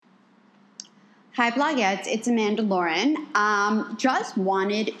Hi, Blogettes. It's Amanda Lauren. Just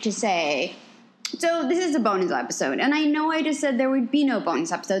wanted to say, so this is a bonus episode, and I know I just said there would be no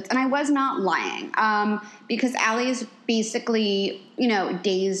bonus episodes, and I was not lying, because Allie is basically,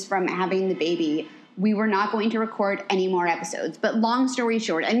 days from having the baby. We were not going to record any more episodes, but long story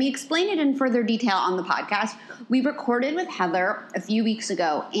short, and we explain it in further detail on the podcast, we recorded with Heather a few weeks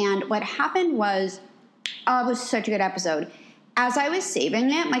ago, and what happened was, it was such a good episode. As I was saving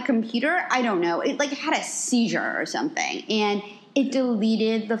it, my computer, I don't know, it had a seizure or something, and it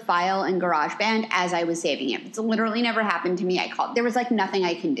deleted the file in GarageBand as I was saving it. It's literally never happened to me. I called. There was nothing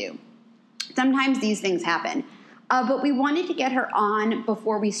I can do. Sometimes these things happen. But we wanted to get her on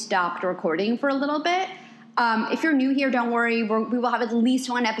before we stopped recording for a little bit. If you're new here, don't worry. We will have at least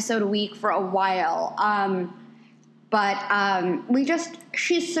one episode a week for a while.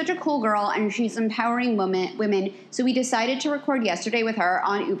 She's such a cool girl, and she's empowering women. So we decided to record yesterday with her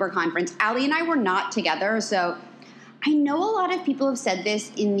on Uber Conference. Allie and I were not together, so I know a lot of people have said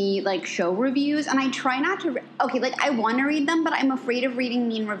this in the show reviews, and I try not to. I want to read them, but I'm afraid of reading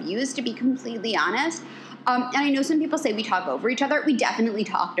mean reviews, to be completely honest. And I know some people say we talk over each other. We definitely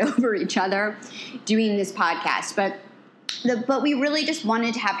talked over each other doing this podcast, but we really just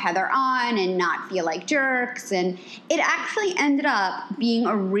wanted to have Heather on and not feel like jerks. And it actually ended up being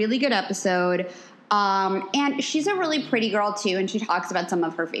a really good episode. And she's a really pretty girl, too. And she talks about some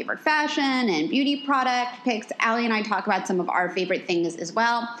of her favorite fashion and beauty product picks. Allie and I talk about some of our favorite things as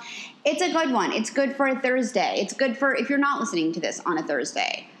well. It's a good one. It's good for a Thursday. It's good for if you're not listening to this on a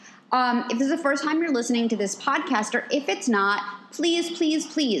Thursday. If this is the first time you're listening to this podcast, or if it's not, please, please,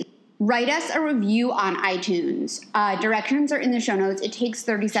 please write us a review on iTunes. Directions are in the show notes. It takes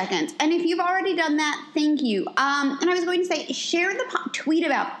 30 seconds. And if you've already done that, thank you. And I was going to say, share tweet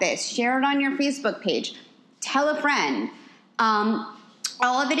about this. Share it on your Facebook page. Tell a friend.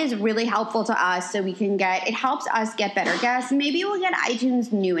 All of it is really helpful to us, so it helps us get better guests. Maybe we'll get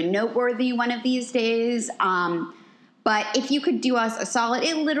iTunes new and noteworthy one of these days. But if you could do us a solid,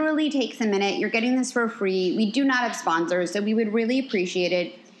 it literally takes a minute. You're getting this for free. We do not have sponsors, so we would really appreciate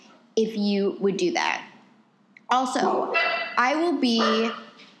it if you would do that. Also, I will be,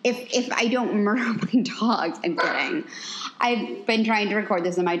 if I don't murder my dogs, I'm kidding. I've been trying to record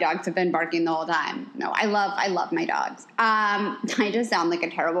this and my dogs have been barking the whole time. No, I love my dogs. I just sound like a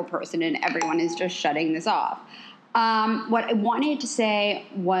terrible person and everyone is just shutting this off. What I wanted to say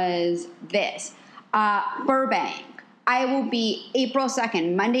was this. Burbank. I will be April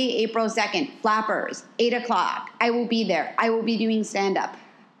 2nd, Monday, April 2nd, Flappers, 8 o'clock. I will be there. I will be doing stand-up.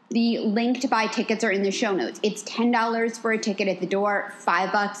 The link to buy tickets are in the show notes. It's $10 for a ticket at the door,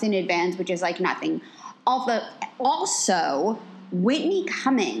 $5 in advance, which is nothing. Also, Whitney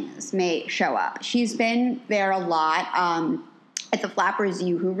Cummings may show up. She's been there a lot at the Flappers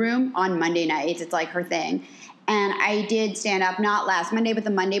Yoo-Hoo Room on Monday nights. It's her thing. And I did stand up not last Monday, but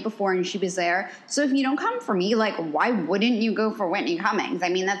the Monday before, and she was there. So if you don't come for me, why wouldn't you go for Whitney Cummings? I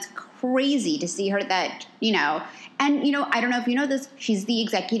mean, that's crazy to see her And, I don't know if you know this, she's the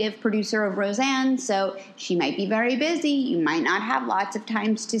executive producer of Roseanne, so she might be very busy. You might not have lots of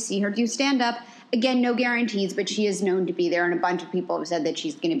times to see her do stand-up. Again, no guarantees, but she is known to be there, and a bunch of people have said that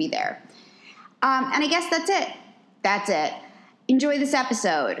she's going to be there. And I guess that's it. That's it. Enjoy this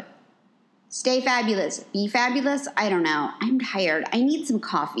episode. Stay fabulous. Be fabulous. I don't know. I'm tired. I need some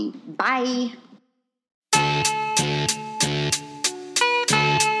coffee. Bye.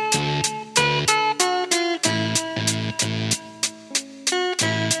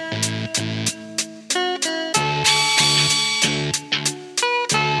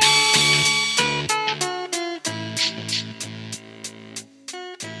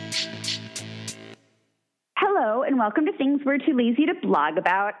 Hello, and welcome to Things We're Too Lazy to Blog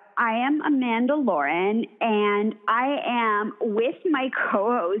About. I am Amanda Lauren, and I am with my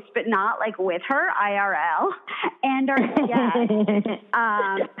co-host, but not with her, IRL, and our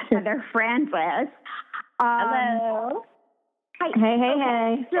guest, Heather Francis. Hello. Hi.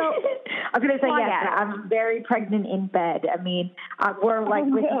 Hey. So, I was going to say, yes, I'm very pregnant in bed. I mean, we're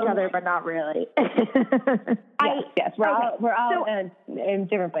with each other, but not really. Yes, we're all in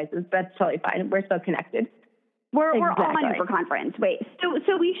different places. That's totally fine. We're still connected. We're all on Uber Conference. Wait,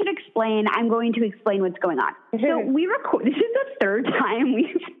 so we should explain. I'm going to explain what's going on. So we record. This is the third time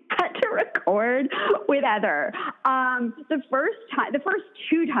we've had to record with Heather. The first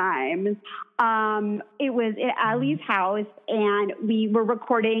two times, it was at Allie's house, and we were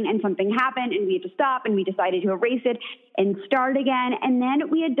recording, and something happened, and we had to stop, and we decided to erase it and start again. And then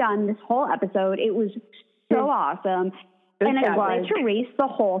we had done this whole episode. It was so awesome. And I wanted to erase the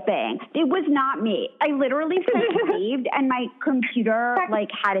whole thing. It was not me. I literally saved, and my computer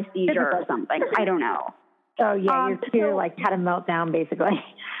had a seizure or something. I don't know. Oh yeah, your computer had a meltdown basically.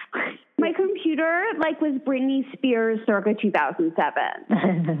 My computer was Britney Spears circa 2007. I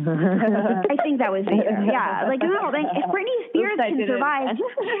think that was the year. Yeah, if Britney Spears can survive.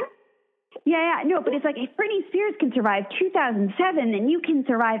 No, but it's if Britney Spears can survive 2007, then you can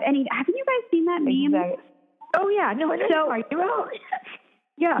survive any. Haven't you guys seen that meme? Exactly. Oh yeah, no, I know.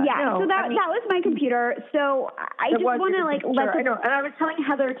 Yeah. No, so that was my computer. So I just want to I know. And I was telling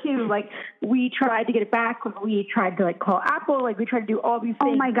Heather too. We tried to get it back. We tried to call Apple. We tried to do all these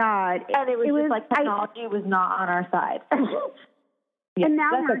things. Oh my God! And it was technology was not on our side. Yeah, and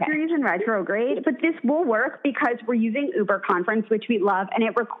now Mercury's in retrograde, but this will work because we're using Uber Conference, which we love, and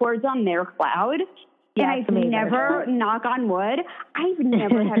it records on their cloud. Yeah, and I've never, knock on wood, I've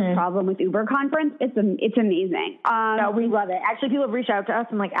never had a problem with Uber Conference. It's amazing. No, we love it. Actually, people have reached out to us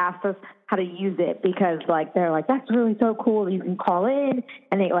and asked us how to use it because they're that's really so cool that you can call in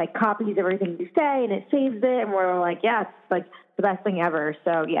and it copies everything you say and it saves it, and we're yeah, it's the best thing ever.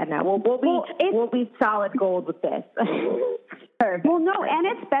 So yeah, no, we'll be solid gold with this. Perfect. Well, no, and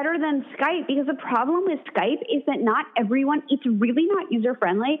it's better than Skype because the problem with Skype is that not everyone, it's really not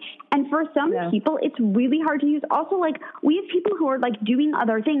user-friendly. And for some people, it's really hard to use. Also, we have people who are, doing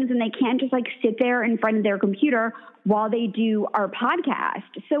other things and they can't just, sit there in front of their computer while they do our podcast.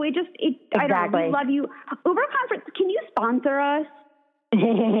 So exactly. I don't know, we love you. Uber Conference, can you sponsor us?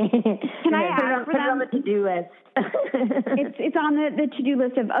 Can I ask for them? Put it on the to-do list. It's on the to-do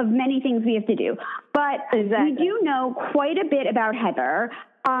list of many things we have to do. But we do know quite a bit about Heather.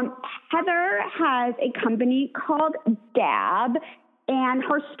 Heather has a company called Dab, and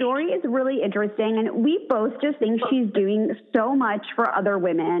her story is really interesting. And we both just think she's doing so much for other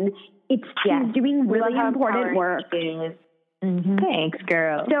women. She's doing really important work. Mm-hmm. Thanks,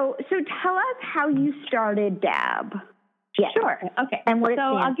 girl. So tell us how you started Dab. Yeah. Sure. Okay. And what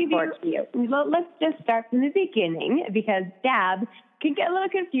I'll give you. Well, let's just start from the beginning because Dab can get a little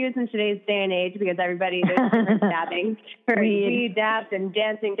confused in today's day and age because everybody is dabbing for weed dabs and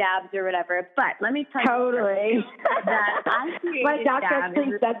dancing dabs or whatever. But let me tell you that I created my doctor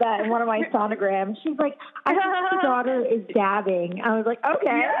actually said that in one of my sonograms. She's like, I think my daughter is dabbing. I was like,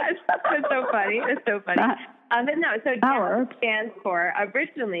 okay. Yes, that's so funny. It's so funny. But no, so DAB stands for,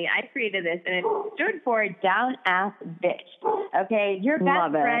 originally, I created this, and it stood for Down Ass Bitch. Okay, your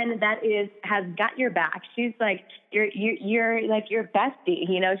best friend has got your back. She's you're your bestie.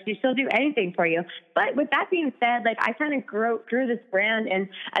 She'll do anything for you. But with that being said, I kind of grew this brand, and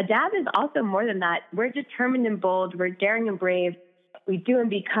a DAB is also more than that. We're determined and bold. We're daring and brave. We do and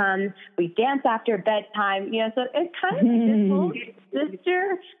become. We dance after bedtime. So it's kind of this whole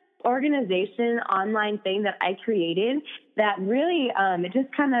sister organization online thing that I created that really it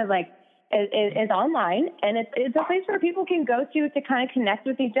just kind of is online, and it's a place where people can go to kind of connect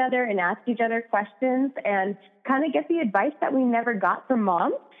with each other and ask each other questions and kind of get the advice that we never got from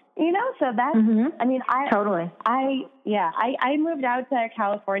mom. So that's I mean I moved out to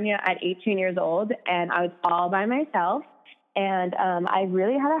California at 18 years old, and I was all by myself, and I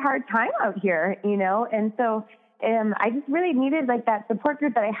really had a hard time out here, and so I just really needed that support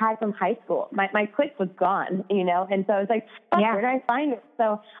group that I had from high school. My clique was gone, and so I was where did I find it?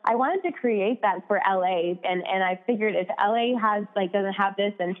 So I wanted to create that for LA, and I figured if LA doesn't have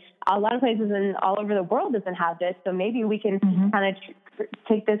this, and a lot of places all over the world doesn't have this, so maybe we can kind of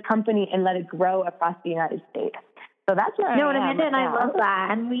take this company and let it grow across the United States. So that's what Amanda and I love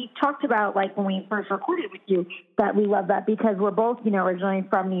that. And we talked about when we first recorded with you that we love that because we're both, originally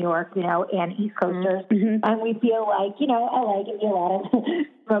from New York, and East Coasters. Mm-hmm. And we feel LA can be a lot of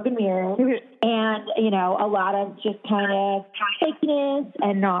smoke and mirrors and, a lot of just kind of fakeness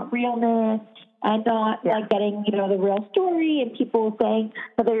and not realness and not getting, the real story and people saying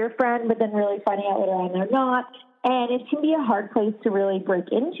that they're your friend, but then really finding out later on they're not. And it can be a hard place to really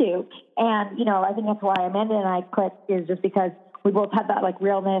break into. And, I think that's why Amanda and I clicked is just because we both had that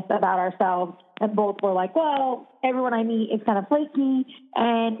realness about ourselves, and both were well, everyone I meet is kind of flaky.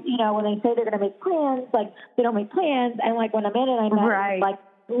 And, when they say they're going to make plans, they don't make plans. And when Amanda and I met,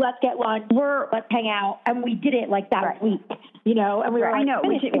 let's get lunch, let's hang out. And we did it that week, and we were I know,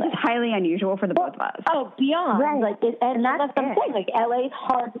 which is highly unusual for the both of us. Oh, beyond. Right. And that's what I'm saying. LA is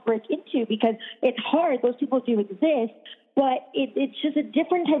hard to break into because it's hard. Those people do exist, but it's just a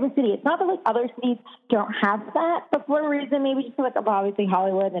different type of city. It's not that like other cities don't have that, but for a reason, maybe just like obviously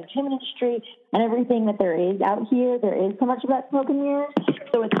Hollywood and the entertainment industry and everything that there is out here, there is so much of that smoke and mirrors.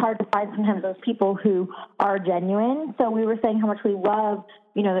 So it's hard to find sometimes those people who are genuine. So we were saying how much we love,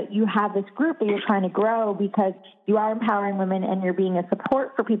 that you have this group that you're trying to grow because you are empowering women and you're being a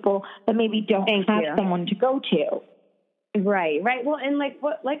support for people that maybe don't have someone to go to. Right. Well, and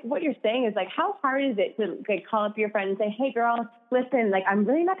what you're saying is like, how hard is it to like call up your friend and say, hey girl, listen, like I'm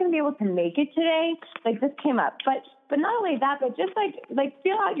really not going to be able to make it today. Like this came up, but not only that, but just like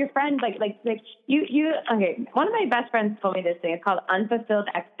feel out your friend, like you. Okay. One of my best friends told me this thing. It's called unfulfilled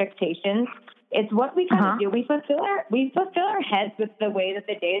expectations. It's what we kind of do. We fulfill our heads with the way that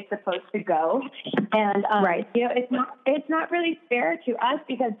the day is supposed to go, and it's not really fair to us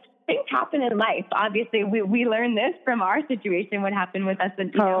because things happen in life. Obviously, we learned this from our situation, what happened with us.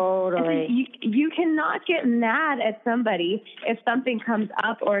 And, totally. You cannot get mad at somebody if something comes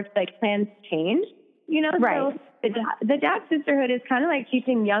up or if like plans change. Right. So the Dad Sisterhood is kind of like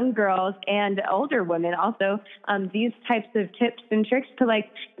teaching young girls and older women also these types of tips and tricks to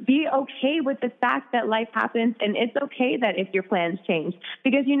like be okay with the fact that life happens, and it's okay that if your plans change,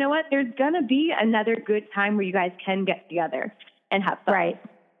 because you know what, there's gonna be another good time where you guys can get together and have fun. Right.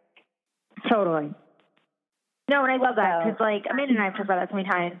 Totally. No, and I love that because like Amanda and I have talked about that so many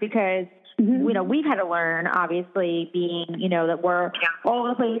times because we've had to learn, obviously, being, that we're all over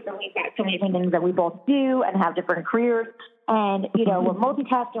the place and we've got so many different things that we both do and have different careers. And, we're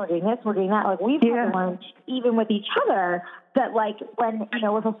multitasking, we're doing this, we're doing that. Like, we've had to learn, even with each other, that, like, when,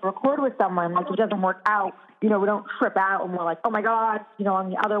 we're supposed to record with someone, like, if it doesn't work out, we don't trip out and we're like, oh, my God, on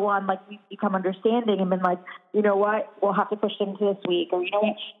the other one, like, we become understanding and been like, you know what, we'll have to push them to this week, or,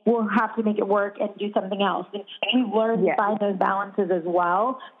 what, we'll have to make it work and do something else. And we've learned to find those balances as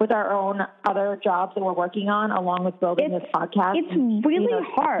well with our own other jobs that we're working on, along with building this podcast. It's really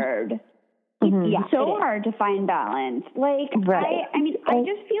hard. It's so hard to find balance. Like, I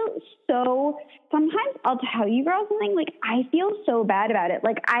just feel so, sometimes I'll tell you girls something, like, I feel so bad about it.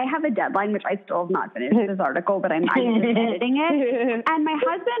 Like, I have a deadline, which I still have not finished this article, but I'm just editing it. And my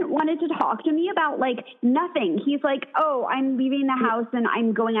husband wanted to talk to me about, like, nothing. He's like, oh, I'm leaving the house and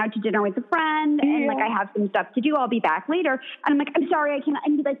I'm going out to dinner with a friend and, like, I have some stuff to do. I'll be back later. And I'm like, I'm sorry, I can't.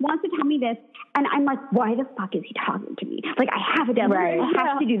 And he, like, wants to tell me this. And I'm like, why the fuck is he talking to me? Like, I have a deadline. I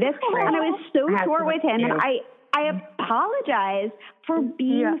have to do this. And I was so short with him. And I apologize for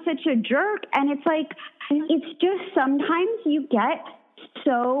being such a jerk. And it's like, it's just sometimes you get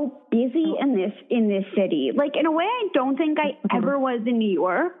so busy in this city. Like, in a way, I don't think I ever was in New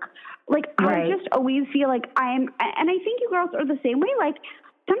York. Like, I just always feel like and I think you girls are the same way. Like,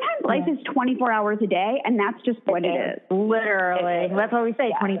 sometimes life is 24 hours a day, and that's just what it is. Literally. That's what we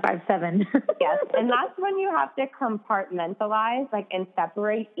say, 25/7. Yes, and that's when you have to compartmentalize, like, and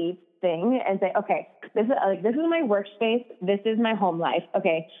separate each thing and say, okay, this is my workspace. This is my home life.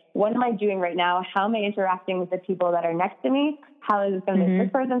 Okay, what am I doing right now? How am I interacting with the people that are next to me? How is this going to make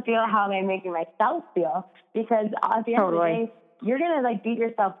this person feel? How am I making myself feel? Because at the end of the day, you're going to like beat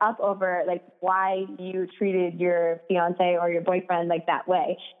yourself up over like why you treated your fiance or your boyfriend like that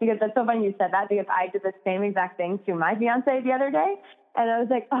way. Because that's so funny you said that, because I did the same exact thing to my fiance the other day. And I was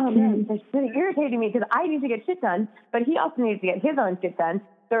like, oh man, this is really irritating me because I need to get shit done, but he also needs to get his own shit done.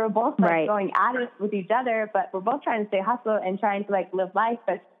 So we're both like going at it with each other, but we're both trying to stay hustle and trying to like live life.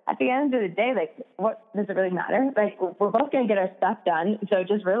 But at the end of the day, like, what does it really matter? Like, we're both going to get our stuff done. So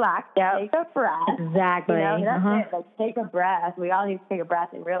just relax, take a breath. Exactly. That's it. Like, take a breath. We all need to take a breath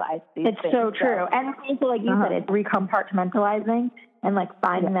and realize these things. It's so true. And also, like you said, it's recompartmentalizing and like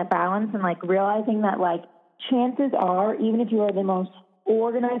finding that balance and like realizing that like chances are, even if you are the most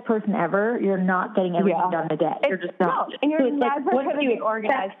organized person ever, you're not getting everything done in a day. You're just not. No, and you're never going to be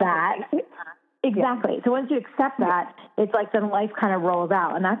organized. That. Exactly. So once you accept that, it's like then life kind of rolls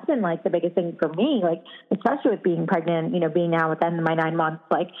out. And that's been like the biggest thing for me, like, especially with being pregnant, being now at the end of my 9 months,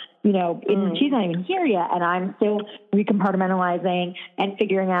 like, she's not even here yet. And I'm still recompartmentalizing and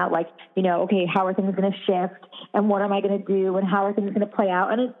figuring out like, okay, how are things going to shift and what am I going to do and how are things going to play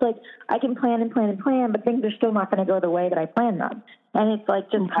out? And it's like, I can plan and plan and plan, but things are still not going to go the way that I planned them. And it's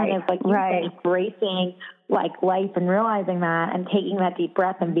like, just kind of like, embracing like life and realizing that and taking that deep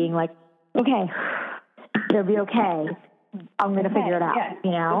breath and being like, okay, it'll be okay. I'm going to figure it out,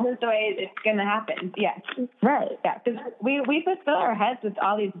 This is the way it's going to happen. Yeah. Right. Yeah. Because we fulfill our heads with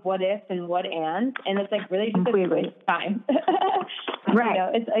all these what ifs and what ands, and it's like really just a waste of time.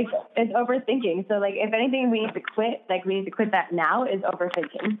 Right. It's like, it's overthinking. So like, if anything we need to quit, like we need to quit that now is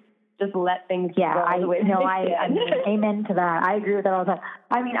overthinking. Just let things go. I mean, amen to that. I agree with that all the time.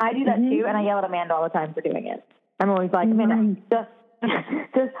 I mean, I do that too, and I yell at Amanda all the time for doing it. I'm always like,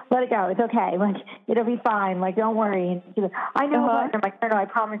 just let it go. It's okay. Like, it'll be fine. Like, don't worry. And she's like, I know. I'm like, no, I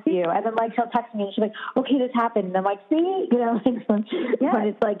promise you. And then, like, she'll text me and she's like, okay, this happened. And I'm like, see? You know, but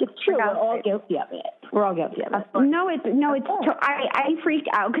it's like, it's true. We're all guilty of it. We're all guilty of it. I freaked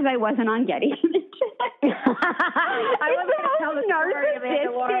out because I wasn't on Getty. I wasn't going to tell the story,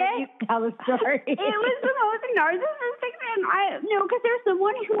 Amanda Warren. You tell the story. It was the most narcissistic thing. Because there's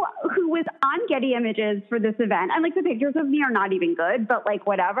someone who was on Getty Images for this event, and like the pictures of me are not even good, but like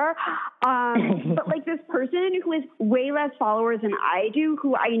whatever. But like this person who has way less followers than I do,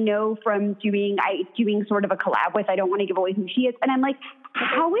 who I know from doing sort of a collab with. I don't want to give away who she is, and I'm like,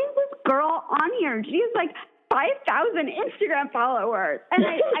 how is this girl on here? She's like 5,000 Instagram followers. And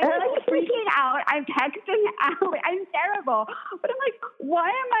I'm like freaking out. I'm texting out. I'm terrible. But I'm like, why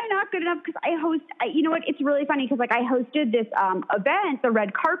am I not good enough? Because you know what? It's really funny because like I hosted this event, the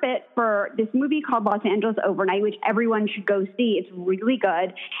red carpet for this movie called Los Angeles Overnight, which everyone should go see. It's really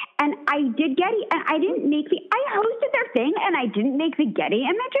good. And I did Getty, and I hosted their thing and I didn't make the Getty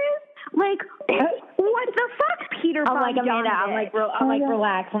images. Like, what the fuck, Peter? I'm like, Amanda, I'm like,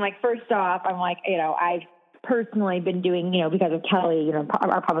 relax. I'm like, first off, I'm like, I've personally been doing, because of Kelly,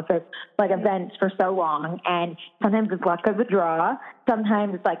 our publicist, like events for so long. And sometimes it's luck of the draw.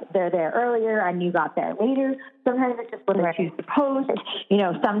 Sometimes it's like they're there earlier and you got there later. Sometimes it's just what they choose to post.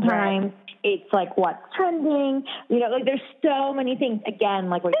 Sometimes it's like what's trending. Like there's so many things. Again,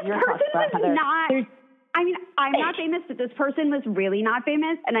 like what you're talking about, Heather. I'm not famous, but this person was really not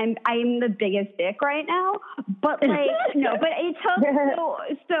famous, and I'm the biggest dick right now. But like, no, but it took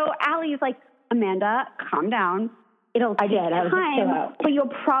so Allie's like, Amanda, calm down. It'll take time, but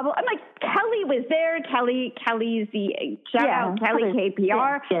you'll probably. I'm like, Kelly was there. Kelly's the shout out Kelly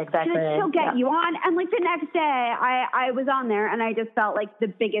KPR. Yeah, exactly. She'll get you on. And like the next day, I was on there, and I just felt like the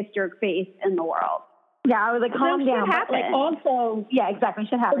biggest jerk face in the world. Yeah, I was like, calm down. But like also, yeah, exactly,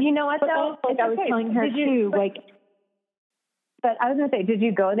 should happen. But you know what, though? Also, like, I was telling her, too, like... But I was going to say, did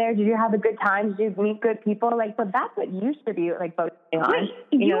you go there? Did you have a good time? Did you meet good people? Like, but that's what you should be, like, focusing on. Wait,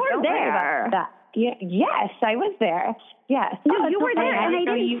 you were there. Yeah, yes, I was there. Yes. No, you were there, and I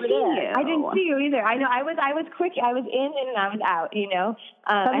didn't see you. I didn't see you either. I know. I was quick. I was in and I was out.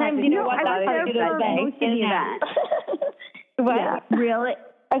 Sometimes I was there for most of the event. What? Yeah. Really?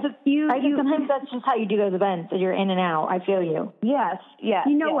 I said, sometimes that's just how you do those events. You're in and out. I feel you. Yes.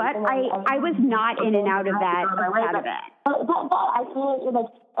 You know what? I was not in and out of that event. But I feel like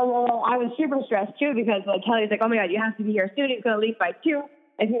I was super stressed too because like Kelly's like, oh my God, you have to be here soon. He's going to leave by 2.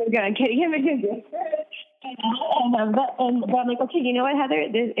 And he was going to get images. And I'm like, okay, you know what, Heather?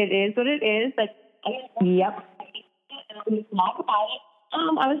 It is what it is. Like, yep. And I was talk about it.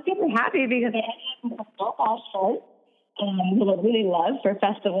 I was super happy because I had a full shirt. That I really love for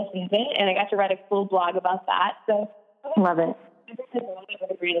festival season, and I got to write a cool blog about that. So love it. I'm just going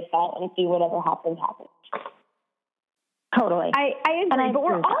to agree to that and see whatever happens. Totally. I agree, but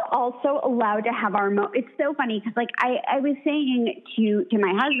we're all also allowed to have our it's so funny because like I was saying to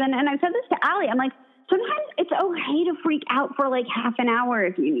my husband, and I said this to Allie, I'm like, sometimes it's okay to freak out for like half an hour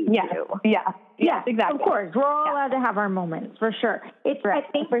if you need to. Yeah, exactly. Of course. We're all allowed to have our moments, for sure. It's, I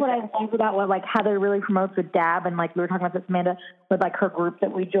think what I love about what like Heather really promotes with Dab, and like we were talking about this, Amanda, with like her group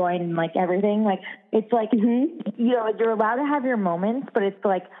that we joined and like everything, like it's like, you're allowed to have your moments, but it's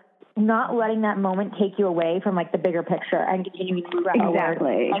like not letting that moment take you away from like the bigger picture and continuing to move forward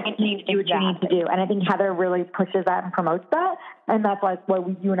and continue to do what you need to do. And I think Heather really pushes that and promotes that. And that's like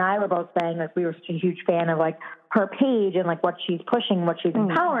what you and I were both saying, like we were such a huge fan of like her page and like what she's pushing, what she's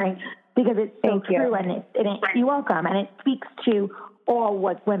empowering, because it's so true. And you're welcome. And it speaks to all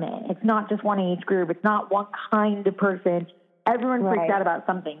what's women. It's not just one age group. It's not one kind of person. Everyone freaks out about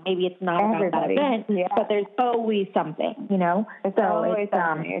something. Maybe it's not about that event, but there's always something, It's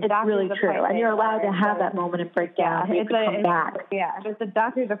really true. And you're allowed to have that moment and break down. If it's a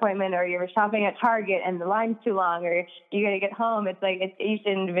doctor's appointment or you're shopping at Target and the line's too long or you got to get home, it's like it's each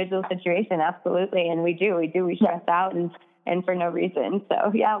individual situation. Absolutely. And we stress out and for no reason.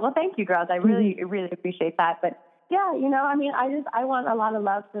 So, well, thank you, girls. I really, really appreciate that. But, I want a lot of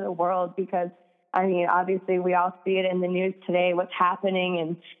love for the world because, obviously we all see it in the news today, what's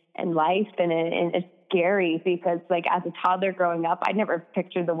happening in life. And it's scary because like as a toddler growing up, I never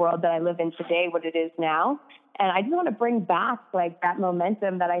pictured the world that I live in today, what it is now. And I just want to bring back like that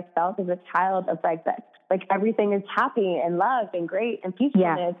momentum that I felt as a child of like that, like everything is happy and love and great and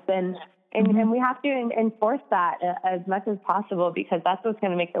peacefulness. And we have to enforce that as much as possible because that's what's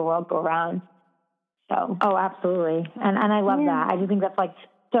going to make the world go round. So. Oh, absolutely. And I love that. I just think that's like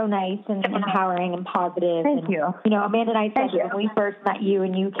so nice and empowering and positive. Thank you. You know, Amanda and I said when we first met you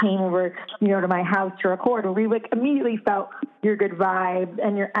and you came over, you know, to my house to record, we like immediately felt your good vibes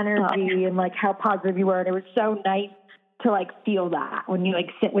and your energy and like how positive you were. And it was so nice to like feel that when you like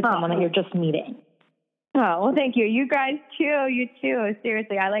sit with someone that you're just meeting. Oh, well, thank you. You guys too. You too.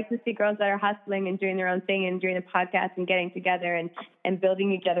 Seriously, I like to see girls that are hustling and doing their own thing and doing a podcast and getting together and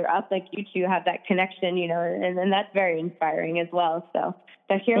building each other up. Like you two have that connection, you know, and that's very inspiring as well. So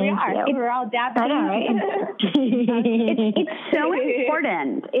here we are. We're all dabbing. I know, right? it's so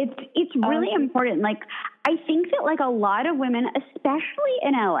important. It's really important. Like, I think that like a lot of women, especially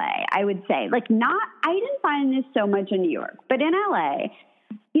in LA, I would say, like I didn't find this so much in New York, but in LA,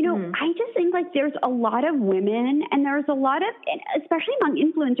 you know, I just think like there's a lot of women and there's a lot of, especially among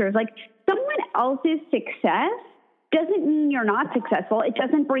influencers, like someone else's success doesn't mean you're not successful. It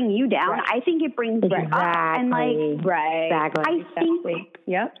doesn't bring you down. Right. I think it brings you up. And like, I think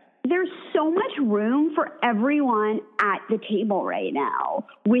there's so much room for everyone at the table right now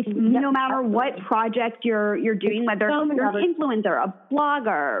with no matter what project you're doing, whether you're an influencer, a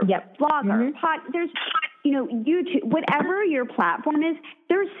blogger, there's, you know, YouTube, whatever your platform is,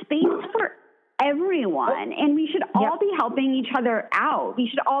 there's space for everyone, and we should all be helping each other out. We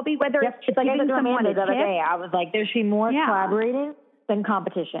should all be, whether it's like giving someone a tip. The other day, I was like, there should be more collaborating than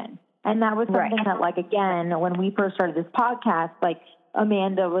competition. And that was something that, like, again, when we first started this podcast, like,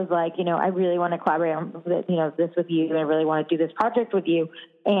 Amanda was like, you know, I really want to collaborate on, you know, this with you, and I really want to do this project with you,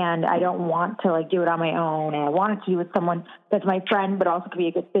 and I don't want to like do it on my own, and I want it to do with someone that's my friend, but also could be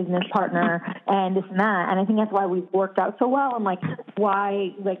a good business partner, and this and that. And I think that's why we've worked out so well, and like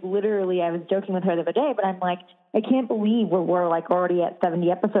why, like literally, I was joking with her the other day, but I'm like, I can't believe we're like already at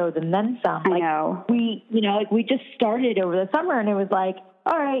 70 episodes and then some. Like, I know. We, you know, like we just started over the summer, and it was like,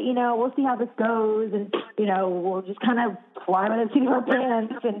 all right, you know, we'll see how this goes, and, you know, we'll just kind of fly by the seat of our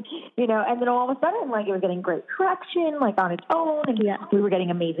pants, and, you know, and then all of a sudden, like, it was getting great traction, like, on its own, and we were getting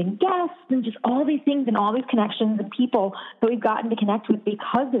amazing guests, and just all these things, and all these connections and people that we've gotten to connect with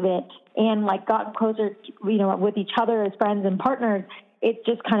because of it, and, like, gotten closer, you know, with each other as friends and partners. It's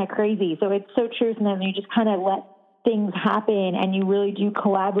just kind of crazy. So it's so true, and then you just kind of let things happen, and you really do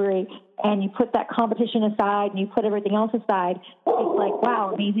collaborate, and you put that competition aside, and you put everything else aside. It's like,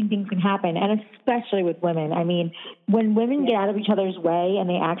 wow, amazing things can happen, and especially with women. I mean, when women get out of each other's way and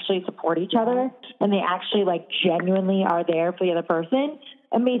they actually support each other, and they actually, like, genuinely are there for the other person,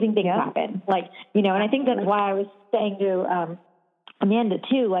 amazing things happen. Like, you know, and I think that's why I was saying to Amanda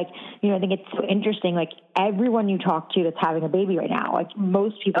too, like, you know, I think it's so interesting, like, everyone you talk to that's having a baby right now, like,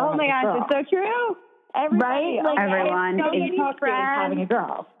 most people. Oh my gosh, it's so true. Everybody, right? Like, everyone is having a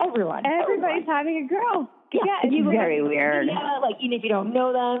girl. Everybody's having a girl. Yeah, it's very weird. Yeah, like, even if you don't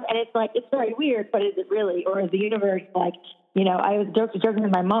know them, and it's like, it's very weird, but is it really? Or is the universe like, you know, I was joking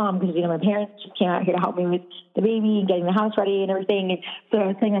with my mom because, you know, my parents just came out here to help me with the baby and getting the house ready and everything. And so I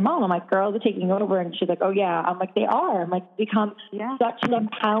was saying to my mom, I'm like, girls are taking over. And she's like, oh, yeah. I'm like, they are. I'm like, become such an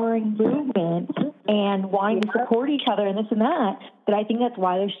empowering movement and wanting to support each other and this and that I think that's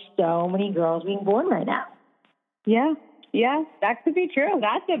why there's so many girls being born right now. Yeah. Yeah, that could be true.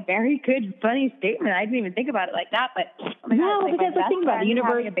 That's a very good, funny statement. I didn't even think about it like that, but oh my God, like, because the thing about the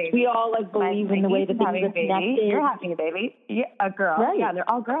universe, we all like believe in the way that things are connected. You're having a baby. Yeah, a girl. Right. Yeah, they're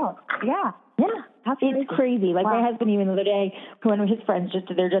all girls. Yeah. Yeah. It's crazy. Like, my husband, even the other day, one of his friends just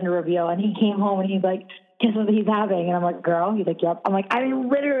did their gender reveal, and he came home and he's like, guess what he's having? And I'm like, girl? He's like, yep. I'm like, I mean,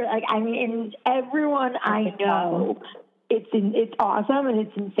 literally, like, I mean, everyone I know, it's awesome and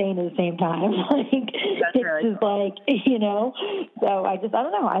it's insane at the same time. Like, it's really just cool. Like, you know, so I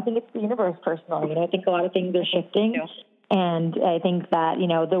don't know. I think it's the universe personally. You know, I think a lot of things are shifting. And I think that, you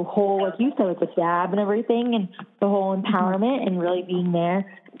know, the whole, like you said, with the dab and everything, and the whole empowerment and really being there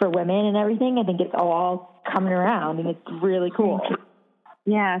for women and everything, I think it's all coming around, and it's really cool.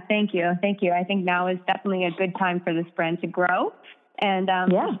 Yeah, thank you. Thank you. I think now is definitely a good time for this brand to grow. And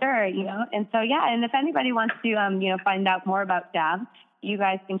for sure, you know, and so, and if anybody wants to, you know, find out more about Dab, you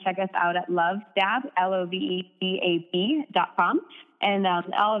guys can check us out at LoveDab, LoveDab.com. And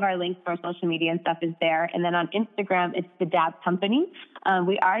all of our links for our social media and stuff is there. And then on Instagram, it's the Dab Company.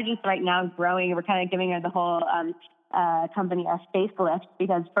 We are just right now growing. We're kind of giving the whole company a facelift,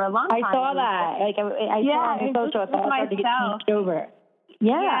 because for a long time. I saw that. Like, I saw on social, I thought to get changed over.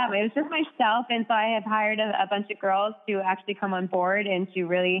 Yeah, it was just myself, and so I have hired a bunch of girls to actually come on board and to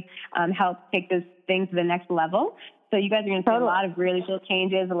really help take this thing to the next level. So you guys are going to see a lot of really cool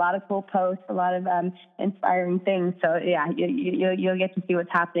changes, a lot of cool posts, a lot of inspiring things. So yeah, you'll get to see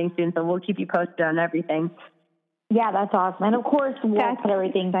what's happening soon. So we'll keep you posted on everything. Yeah, that's awesome. And of course, we'll put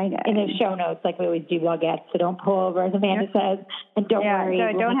everything in the show notes like we always do while guests. So don't pull over, as Amanda says. And don't worry.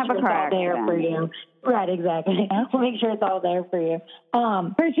 So don't have a car accident. There for you. Right, exactly. We'll make sure it's all there for you.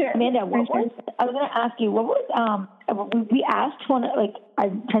 For sure. Amanda, I was going to ask you, what was, we asked one, like,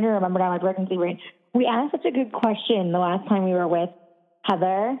 I'm trying to remember now my pregnancy brain. We asked such a good question the last time we were with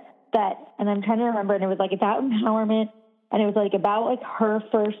Heather and I'm trying to remember, and it was like about empowerment, and it was like about like her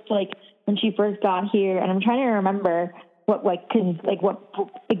first, like when she first got here, and I'm trying to remember it was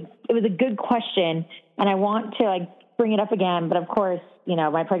a good question, and I want to like bring it up again, but of course, you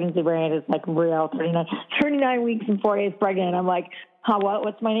know, my pregnancy brain is like real, 39 weeks and 4 days pregnant. I'm like,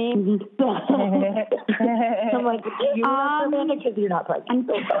 what's my name? I'm like, you Amanda, because you're not pregnant. I'm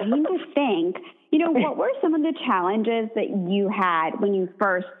trying to think, you know, what were some of the challenges that you had when you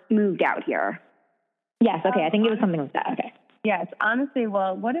first moved out here? Yes, okay, I think it was something like that, okay. Yes, honestly,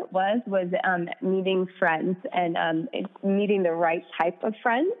 well, what it was meeting friends and meeting the right type of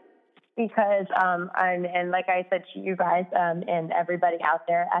friends. Because, and like I said to you guys and everybody out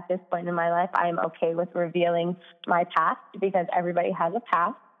there at this point in my life, I'm okay with revealing my past because everybody has a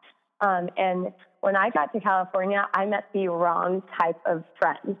past. And when I got to California, I met the wrong type of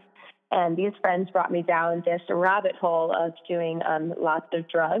friends. And these friends brought me down this rabbit hole of doing lots of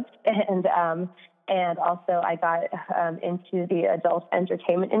drugs. And also I got into the adult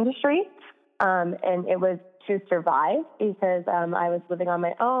entertainment industry. And it was to survive because I was living on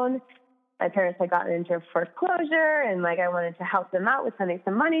my own. My parents had gotten into foreclosure, and like I wanted to help them out with sending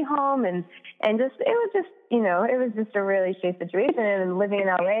some money home, and just it was just a really shitty situation. And living in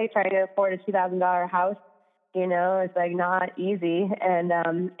LA, trying to afford a $2,000 house, you know, it's like not easy. And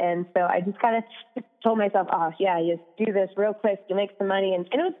so I just kind of told myself, you do this real quick to make some money, and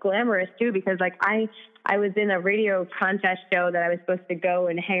it was glamorous too because like I was in a radio contest show that I was supposed to go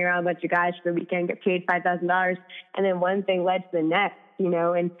and hang around a bunch of guys for the weekend, get paid $5,000, and then one thing led to the next. You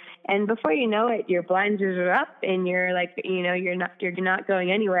know, and before you know it, your blinders are up and you're like, you know, you're not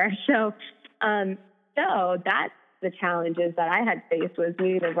going anywhere. So that's the challenges that I had faced was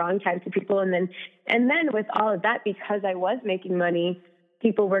meeting the wrong types of people. And then with all of that, because I was making money,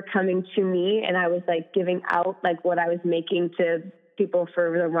 people were coming to me and I was like giving out like what I was making to people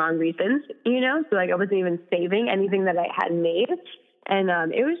for the wrong reasons, you know? So like I wasn't even saving anything that I had made. And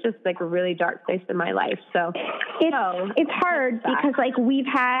it was just like a really dark place in my life. So it's hard because like we've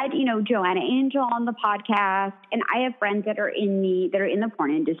had, you know, Joanna Angel on the podcast, and I have friends that are in the porn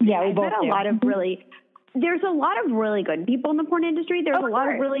industry. Yeah, we both do. There's a lot of really good people in the porn industry. There's a lot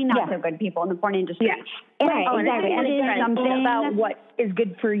of really not so good people in the porn industry. Yeah. And exactly. And it is something about what is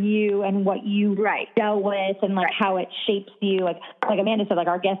good for you and what you dealt with and like how it shapes you. Like Amanda said, like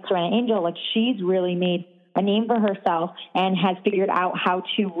our guest Joanna Angel, like she's really made a name for herself and has figured out how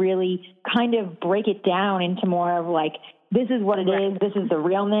to really kind of break it down into more of like, this is what it is. This is the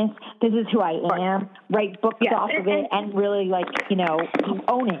realness. This is who I am. Write books off of it and really like, you know,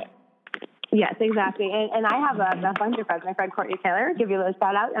 own it. Yes, exactly. And I have a bunch of friends. My friend Courtney Taylor, give you a little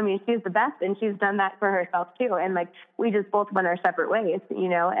shout out. I mean, she's the best, and she's done that for herself too. And like, we just both went our separate ways, you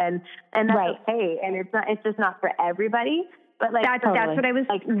know, and that's okay. And it's just not for everybody. But like that's what I was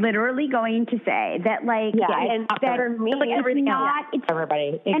like literally going to say that like and that for me like it's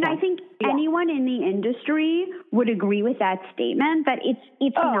everybody and I think anyone in the industry would agree with that statement that it's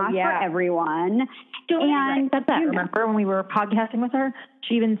not for everyone. And said that. Remember when we were podcasting with her,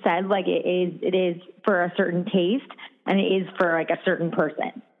 she even said like it is for a certain taste and it is for like a certain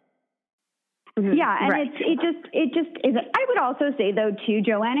person. Mm-hmm. Yeah, and it just is. I would also say though too,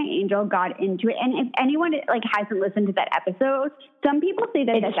 Joanna Angel got into it, and if anyone like hasn't listened to that episode, some people say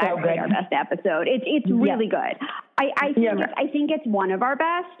that that's actually our best episode. It's really good. I think it's one of our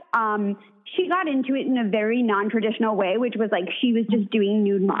best. She got into it in a very non-traditional way, which was like she was just doing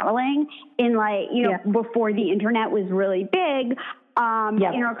nude modeling in like before the internet was really big. In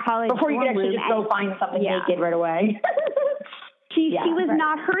her college before you could actually just go find something naked right away. She was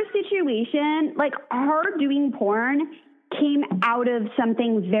not her situation. Like her doing porn came out of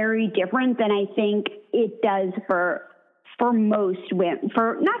something very different than I think it does for most women.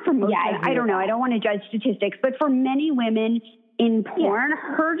 Not for most women. I don't know. I don't want to judge statistics, but for many women in porn,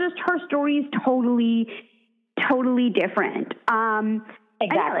 her story is totally different.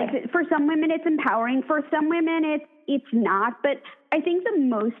 Exactly. Like, for some women, it's empowering. For some women, it's not. But I think the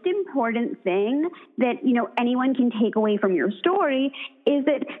most important thing that, you know, anyone can take away from your story is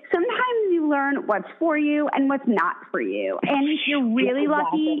that sometimes you learn what's for you and what's not for you. And if you're really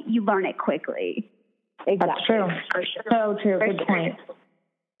lucky, you learn it quickly. Exactly. That's true. So true. Good point.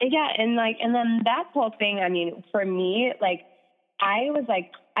 Yeah. And then that whole thing, I mean, for me, like, I was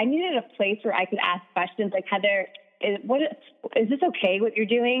like, I needed a place where I could ask questions like, Heather, is this okay what you're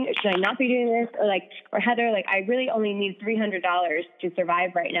doing? Should I not be doing this? Or Heather, like, I really only need $300 to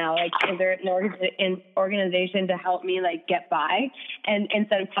survive right now. Like, is there an organization to help me, like, get by and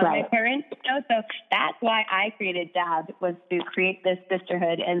instead of telling my parents? So that's why I created DAB, was to create this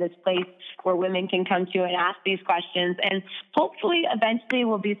sisterhood and this place where women can come to and ask these questions. And hopefully eventually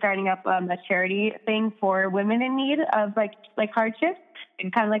we'll be starting up a charity thing for women in need of like hardships,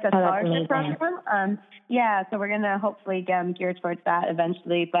 and kind of like a scholarship program. So we're going to hopefully gear towards that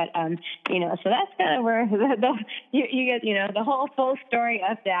eventually. But, so that's kind of where you get, the whole full story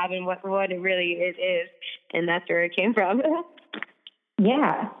of DAB and what it really is. And that's where it came from.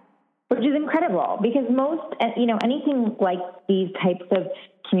 Yeah, which is incredible, because most, anything like these types of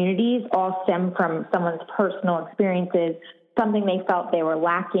communities all stem from someone's personal experiences, something they felt they were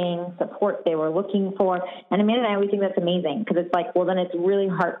lacking, support they were looking for. And Amanda and I always think that's amazing, because it's like, well, then it's really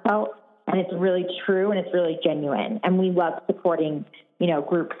heartfelt and it's really true and it's really genuine. And we love supporting,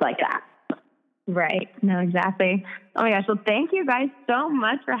 groups like that. Right. No, exactly. Oh my gosh. Well, thank you guys so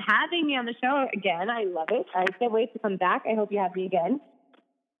much for having me on the show again. I love it. I can't wait to come back. I hope you have me again.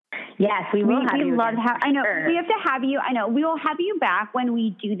 Yes, we will have you. We love I know. Sure. We have to have you. I know. We will have you back when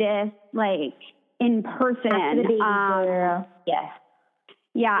we do this, like, in person. Yes.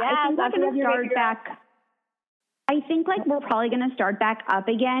 Yeah, I think we're going to start back. I think, like, we're probably going to start back up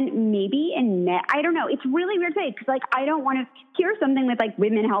again, maybe in May. I don't know. It's really weird to say, because, like, I don't want to hear something with, like,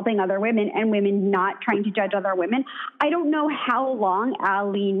 women helping other women and women not trying to judge other women. I don't know how long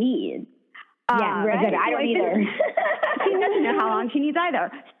Allie needs. Yeah, right. I don't either. She doesn't know how long she needs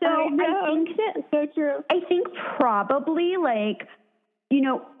either. So I think that's so true. I think probably, like,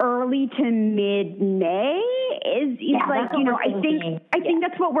 early to mid-May is like, I think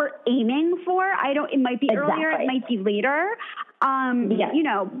that's what we're aiming for. It might be earlier, it might be later.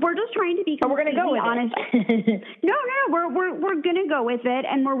 We're just trying to be completely honest. No, we're going to go with it,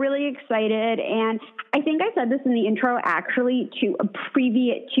 and we're really excited. And I think I said this in the intro, actually, to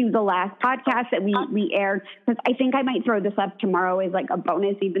the last podcast that we aired, because I think I might throw this up tomorrow as like a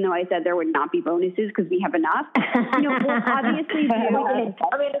bonus, even though I said there would not be bonuses because we have enough. We'll obviously do.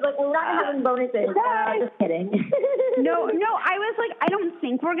 I mean, it's like, we're not having bonuses. Just kidding. No, I was like, I don't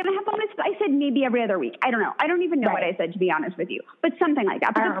think we're going to have bonuses. I said maybe every other week. I don't know. I don't even know what I said, to be honest with you, but something like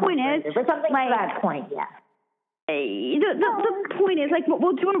that. But the point is, something like that point, yeah. The point is, like,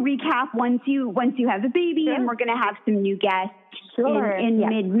 we'll do a recap once you have the baby, and we're going to have some new guests in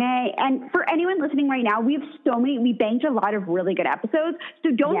mid-May. And for anyone listening right now, we banked a lot of really good episodes.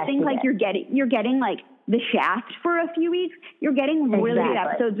 So don't think like you're getting like the shaft for a few weeks. You're getting really good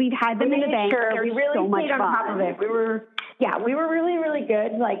episodes. We've had them in the bank. We really so much stayed on top of it. We were really, really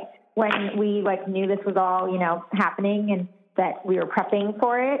good. Like, when we knew this was all, happening, and that we were prepping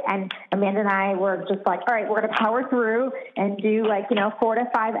for it. And Amanda and I were just like, all right, we're going to power through and do 4 to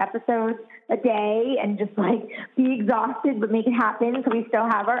 5 episodes a day, and just be exhausted, but make it happen. So we still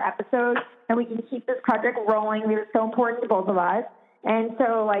have our episodes, and we can keep this project rolling. It was so important to both of us. And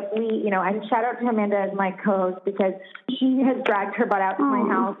so and shout out to Amanda as my co-host, because she has dragged her butt out to my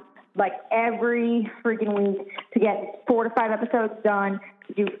house every freaking week to get 4 to 5 episodes done,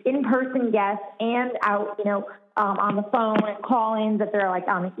 to do in-person guests and out, on the phone and call-ins that they're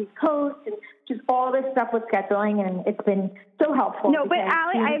on the East Coast, and just all this stuff with scheduling, and it's been so helpful. No, but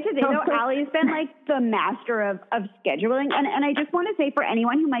Allie, I have to say, Allie's been the master of scheduling, and I just want to say, for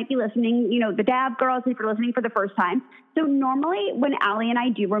anyone who might be listening, the DAB girls, if you're listening for the first time, so normally when Allie and I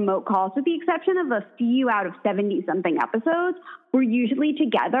do remote calls, with the exception of a few out of 70-something episodes, we're usually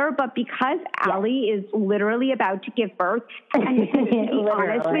together, but because Allie is literally about to give birth, and to be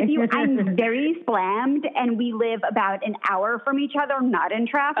honest with you, I'm very slammed, and we live about an hour from each other, not in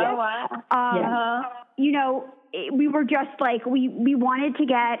traffic. Oh, wow. We were just we wanted to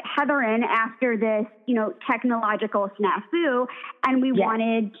get Heather in after this, technological snafu, and we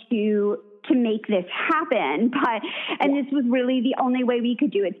wanted to make this happen, and this was really the only way we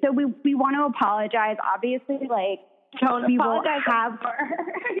could do it. So we want to apologize, obviously, we will have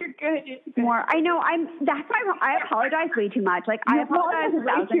You're good. More. I know. That's why I apologize way too much. I apologize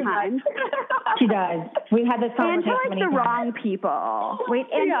 1,000 times. She does. We had this conversation. And to the wrong people. Wait,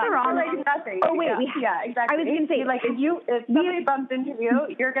 and the wrong. Nothing. Oh wait, exactly. I was going to say, if somebody bumps into you,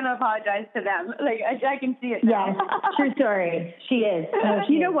 you're going to apologize to them. I can see it now. Yes, true story. She is. No,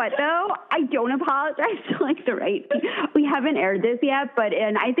 you know what though? I don't apologize to the right people. We haven't aired this yet,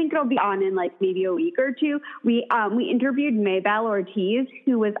 and I think it'll be on in maybe a week or two. We interviewed Maybelle Ortiz,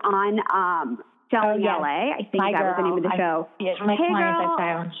 who was on Selling LA. I think that was the name of the show. Yeah, my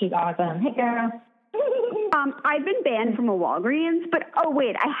client, she's awesome. Hey, girl. I've been banned from a Walgreens, but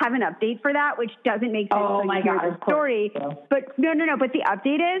wait, I have an update for that, which doesn't make sense. Oh my God, story. But no. But the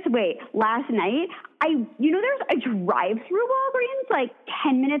update is, last night there's a drive-through Walgreens like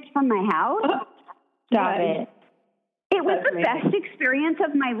 10 minutes from my house. Stop it. It was the best experience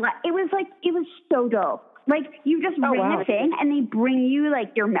of my life. It was so dope. Like, you just ring the thing, and they bring you,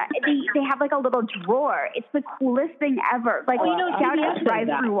 like, they have, like, a little drawer. It's the coolest thing ever. Like, shout out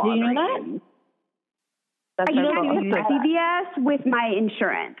drive-through Walgreens. Do you know that? I can't use CVS with my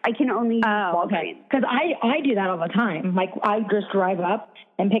insurance. I can only use Walgreens. Because I do that all the time. Like, I just drive up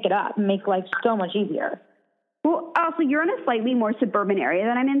and pick it up and make life so much easier. Well, also, you're in a slightly more suburban area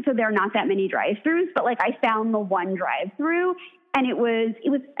than I'm in, so there are not that many drive-thrus. But, like, I found the one drive-thru, and it was,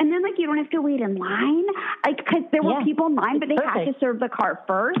 and then, like, you don't have to wait in line, like, because there were people in line, but they had to serve the car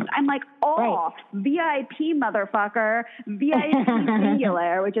first. I'm like, VIP, motherfucker, VIP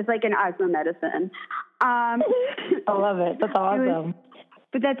singular, which is like an asthma medicine. I love it. That's awesome.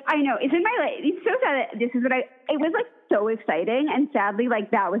 But I know, it's in my life. It's so sad that this is what it was, like, so exciting, and sadly,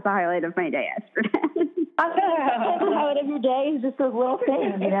 like, that was the highlight of my day yesterday. The highlight of your day is just those little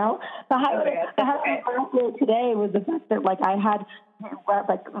things, you know? The highlight of today was the fact that, like, I had,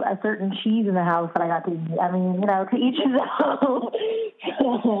 like, a certain cheese in the house that I got to eat. I mean, to each his own.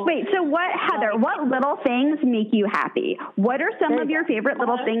 Wait, so Heather, what little things make you happy? What are some of your favorite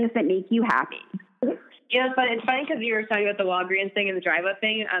little things that make you happy? But it's funny because you were talking about the Walgreens thing and the drive-up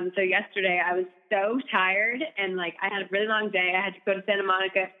thing. So yesterday I was so tired, and, like, I had a really long day. I had to go to Santa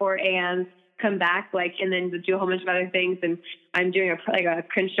Monica at 4 a.m., come back, like, and then do a whole bunch of other things. And I'm doing a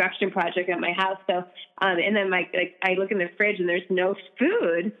construction project at my house. So, and then I look in the fridge and there's no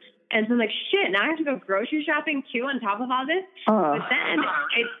food. And so I'm like, shit, now I have to go grocery shopping too on top of all this. But then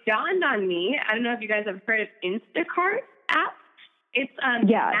it dawned on me, I don't know if you guys have heard of Instacart app. It's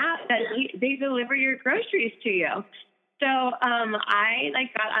an app that they deliver your groceries to you. So I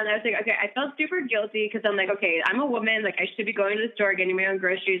got on. I was like, okay, I felt super guilty because I'm like, okay, I'm a woman. Like, I should be going to the store getting my own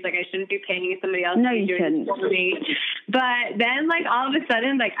groceries. Like, I shouldn't be paying somebody else to be doing it for me. But then, like, all of a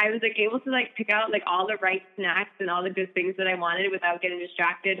sudden, like, I was like able to like pick out like all the right snacks and all the good things that I wanted without getting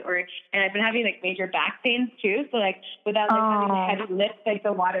distracted. And I've been having like major back pains too. So like without like having the heavy lift, like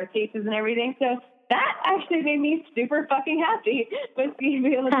the water cases and everything. So that actually made me super fucking happy with being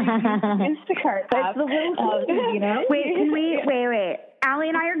able to use Instacart app. Wait. Allie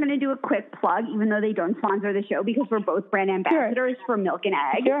and I are going to do a quick plug, even though they don't sponsor the show, because we're both brand ambassadors for Milk and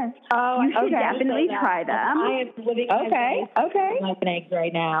Egg. Sure. You should definitely try them. I am living Milk and Eggs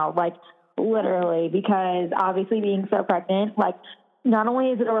right now, like, literally, because obviously being so pregnant, like, not only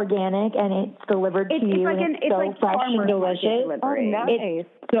is it organic and it's delivered to you, it's so fresh and delicious. It's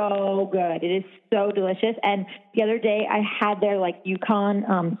so good. It is so delicious. And the other day I had their like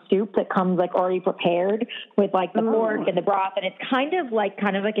Yukon soup that comes like already prepared with like the pork and the broth, and it's kind of like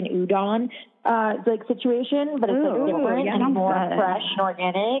an udon like situation, but it's like different and more fresh and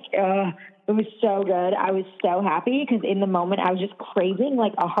organic. It was so good. I was so happy because in the moment I was just craving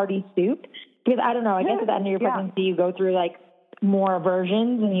like a hearty soup, because I don't know, I guess at the end of your pregnancy you go through like more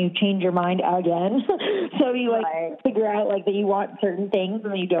versions and you change your mind again. So you like figure out like that you want certain things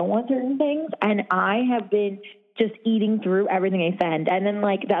and that you don't want certain things. And I have been just eating through everything they send. And then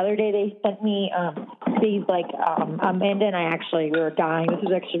like the other day they sent me these like Amanda and I we were dying. This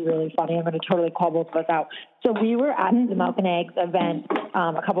is actually really funny. I'm going to totally call both of us out. So we were at the Milk and Eggs event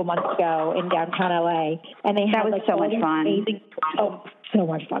a couple months ago in downtown LA, and they had like so much fun. So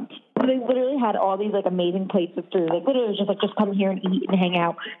much fun. So they literally had all these like amazing plates of food. Like literally just come here and eat and hang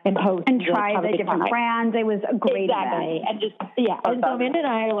out and post and try the different brands. It was a great event. And just and so Amanda and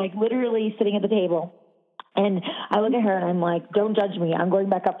I are like literally sitting at the table. And I look at her and I'm like, don't judge me. I'm going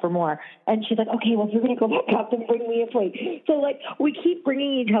back up for more. And she's like, okay, well, if you're going to go back up, then bring me a plate. So, like, we keep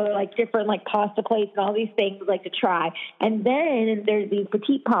bringing each other, like, different, like, pasta plates and all these things, like, to try. And then there's these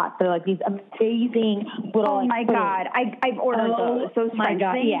petite pots. They're, like, these amazing little, oh, my God. I've ordered those. Those my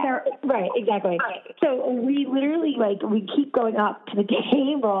God. Yeah. Right, exactly. So we literally, like, we keep going up to the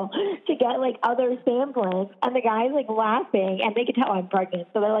table to get, like, other samplings. And the guy's, like, laughing. And they can tell I'm pregnant.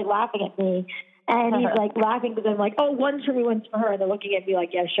 So they're, like, laughing at me. And he's like laughing because I'm like, oh, one's for me, one's for her. And they're looking at me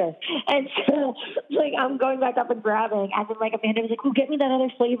like, yeah, sure. And so like I'm going back up and grabbing. And then like Amanda was like, oh, get me that other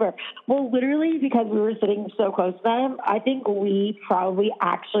flavor. Well, literally because we were sitting so close to them, I think we probably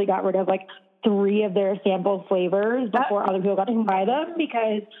actually got rid of like 3 of their sample flavors before other people got to try them,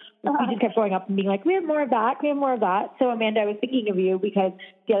 because we just kept going up and being like, we have more of that, we have more of that. So Amanda, I was thinking of you because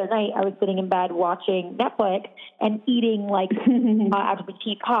the other night I was sitting in bed watching Netflix and eating like out of a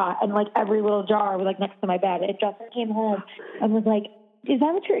teapot, and like every little jar was like next to my bed. And Justin came home and was like, is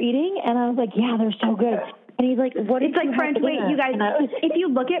that what you're eating? And I was like, yeah, they're so good. And he's like, what? It's like French. Wait, you guys, if you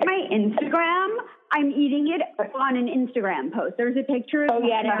look at my Instagram, I'm eating it on an Instagram post. There's a picture of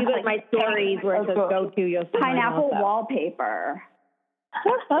and if you look at my stories where it says go to, you'll see pineapple wallpaper.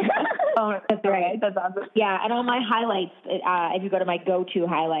 Oh, that's right. That's awesome. Yeah, and on my highlights, if you go to my go-to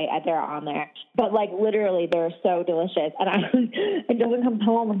highlight, they're on there. But like literally, they're so delicious. And Dylan comes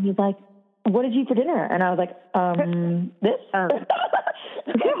home and he's like, "What did you eat for dinner?" And I was like, "This."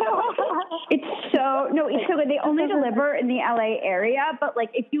 It's so good. They only deliver in the LA area, but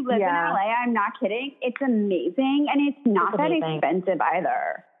like if you live in LA, I'm not kidding. It's amazing, and it's not that expensive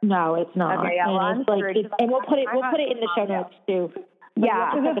either. No, it's not. Okay, yeah, and we'll put it in the show notes too.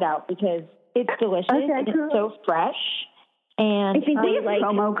 Yeah, check it out because it's delicious and it's so fresh. And I think we have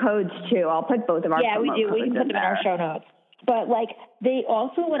promo codes too. I'll put both of our promo codes. Yeah, we do. We can put them in our show notes. But like they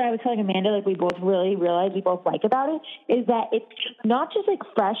also, what I was telling Amanda, like we both really realized we both like about it is that it's not just like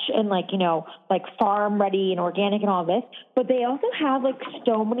fresh and like, you know, like farm ready and organic and all this, but they also have like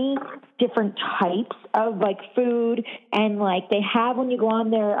so many different types of like food. And like they have, when you go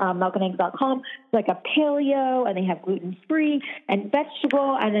on their milkandeggs.com, like a paleo, and they have gluten free and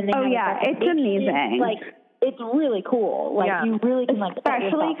vegetable. And then they it's amazing. Like, it's really cool. Like you really can like,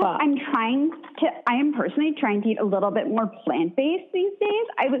 especially because I am personally trying to eat a little bit more plant-based these days.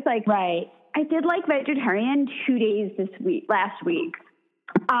 I was like, I did like vegetarian 2 days last week.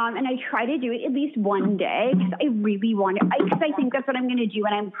 And I try to do it at least one day because I really want it. Because I think that's what I'm going to do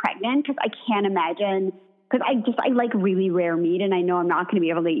when I'm pregnant, because I can't imagine, because I like really rare meat and I know I'm not going to be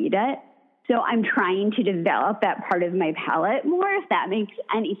able to eat it. So I'm trying to develop that part of my palate more, if that makes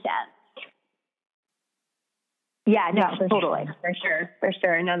any sense. Yeah, no, totally. For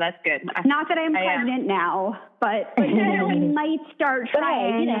sure. No, that's good. Not that I'm pregnant now, but we might start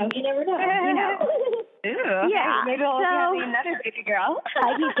trying. You never know. Ooh, yeah. Maybe we'll have another baby girl.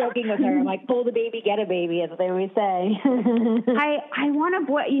 I keep joking with her. I'm like, pull the baby, get a baby, as they always say. I want a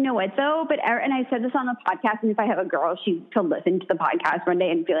boy. You know what, though? But, and I said this on the podcast, and if I have a girl, she's to listen to the podcast one day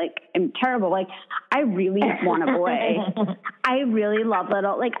and feel like I'm terrible. Like, I really want a boy. I really love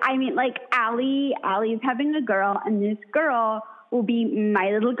little, like, I mean, like, Allie's having a girl, and this girl will be my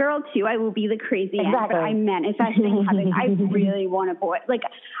little girl too. I will be the crazy aunt, but I'm manifesting having. I really want a boy. Like,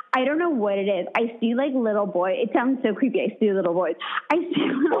 I don't know what it is. I see like little boys. It sounds so creepy. I see little boys.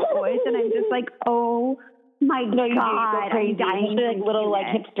 And I'm just like, oh my God, I'm dying. Like little like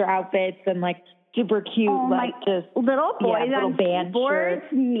hipster outfits and like super cute, just little boys on band shorts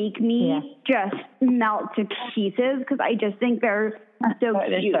make me just melt to pieces because I just think they're so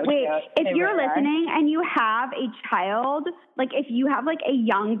cute. So Wait, cute. If you're listening and you have a child, like if you have like a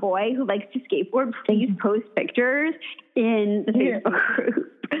young boy who likes to skateboard, please post pictures in the Facebook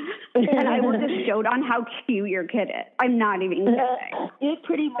group. And I will just dote on how cute your kid is. I'm not even kidding. It's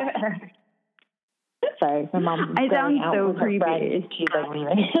pretty much. Sorry, my mom. I sound so creepy. She's like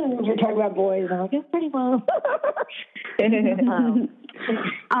leaving. You're talking about boys, and I'm like, it's pretty mom.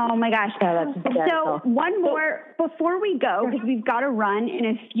 Oh my gosh. So one more before we go, because we've got to run in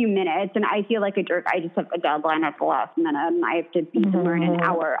a few minutes, and I feel like a jerk. I just have a deadline at the last minute, and I have to be somewhere in an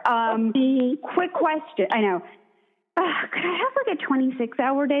hour. Quick question. I know. Could I have like a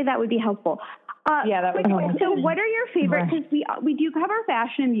 26-hour day? That would be helpful. That would be helpful. So what are your favorite, because we do cover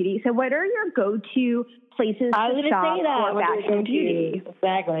fashion and beauty, so what are your go-to places to shop for fashion and beauty?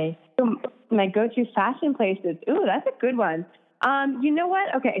 Exactly. So my go-to fashion places. Ooh, that's a good one. You know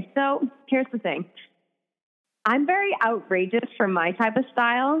what? Okay, so here's the thing. I'm very outrageous for my type of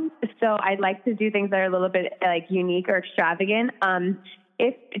style, so I'd like to do things that are a little bit like unique or extravagant.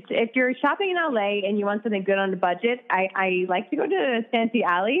 If you're shopping in LA and you want something good on the budget, I like to go to Santee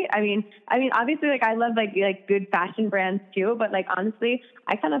Alley. I mean, obviously, like I love like good fashion brands too, but like honestly,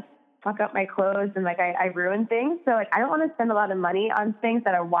 I kind of fuck up my clothes and like I ruin things. So like I don't want to spend a lot of money on things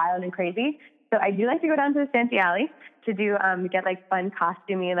that are wild and crazy. So I do like to go down to the Santee Alley to do get like fun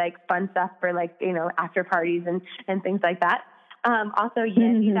costumey, like fun stuff for like after parties and things like that. Also,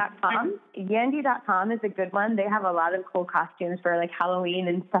 Yandy.com. Yandy.com is a good one. They have a lot of cool costumes for like Halloween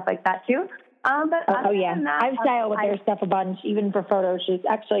and stuff like that too. But I've styled with their stuff a bunch, even for photo shoots.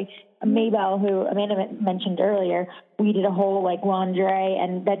 Actually, Maybelle, who Amanda mentioned earlier, we did a whole like lingerie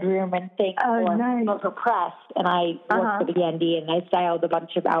and bedroom and thing for her press, and I worked with Yandy and I styled a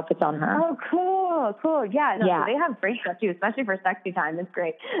bunch of outfits on her. Oh, cool. Yeah, so they have great stuff too, especially for sexy time. It's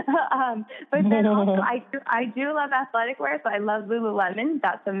great. But then also, I do love athletic wear, so I love Lululemon.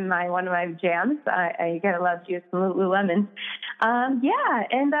 That's one of my jams. I gotta love to use some Lululemon. And I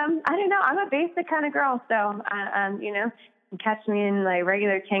don't know. I'm a basic kind of girl, so you catch me in like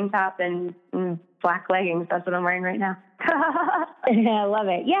regular tank top and black leggings. That's what I'm wearing right now. I love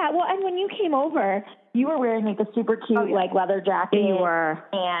it. Yeah, well, and when you came over, you were wearing like a super cute like leather jacket. You were.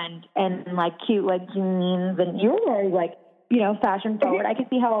 And like cute like jeans, and you were very like, you know, fashion forward. I could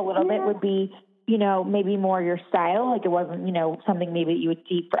see how a little bit would be, you know, maybe more your style. Like it wasn't, you know, something maybe you would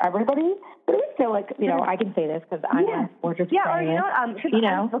see for everybody. But it was still like, you know, I can say this because I'm a gorgeous or you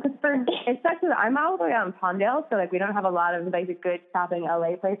know, because especially I'm all the way out in Palmdale, so like we don't have a lot of like the good shopping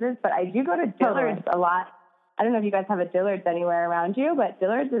LA places. But I do go to Dillard's a lot. I don't know if you guys have a Dillard's anywhere around you, but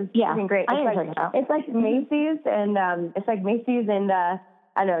Dillard's is freaking great. It's like Macy's and I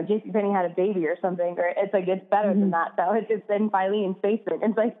don't know, JCPenney had a baby or something, or it's like it's better than that. So it's just in Filene's basement.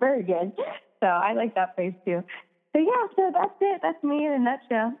 It's like very good. So I like that place too. So yeah, so that's it. That's me in a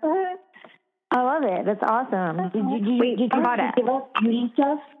nutshell. I love it. That's awesome. Did you give us beauty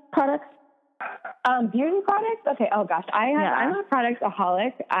stuff products? Beauty products? Okay. Oh gosh, I'm a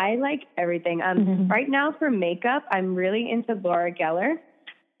productaholic. I like everything. Right now for makeup, I'm really into Laura Geller.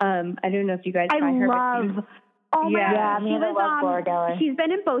 I don't know if you guys try her. I love. Oh my God. I love Laura Geller. She's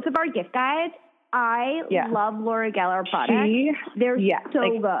been in both of our gift guides. I love Laura Geller products. They're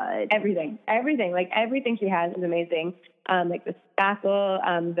so good. Everything. Like everything she has is amazing. Like the spackle,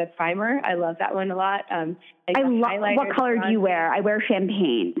 the primer. I love that one a lot. I love. What color do you wear? I wear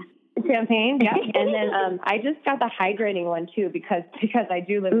champagne. Champagne, yeah. And then I just got the hydrating one too because I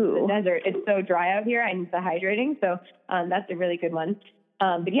do live in the desert. It's so dry out here. I need the hydrating, so that's a really good one.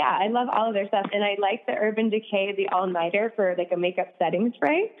 But yeah, I love all of their stuff, and I like the Urban Decay, the All Nighter for like a makeup setting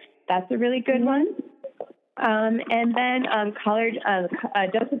spray. That's a really good one. And then colored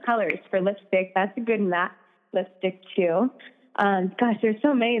Dose of Colors for lipstick. That's a good matte lipstick too. Gosh, there's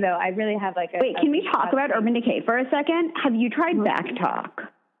so many though. I really have like Wait, can we talk about Urban Decay for a second? Have you tried Backtalk?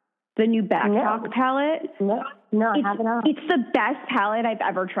 The new Backtalk palette? No, I haven't. It's the best palette I've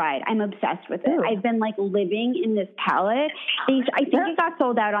ever tried. I'm obsessed with it. I've been like living in this palette. I think it got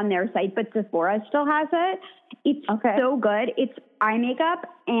sold out on their site, but Sephora still has it. It's so good. It's eye makeup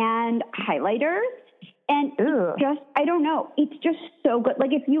and highlighters. And it's just, I don't know. It's just so good.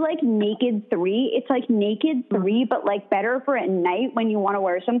 Like if you like Naked 3, it's like Naked 3, but like better for at night when you want to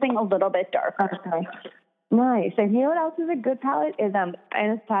wear something a little bit darker. Okay. Nice. So you know what else is a good palette is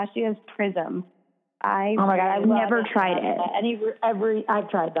Anastasia's Prism. Oh my God, I've never tried it. I've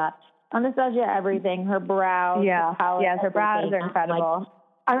tried that. Anastasia, everything. Her brows. Yeah. Her brows are incredible. Like,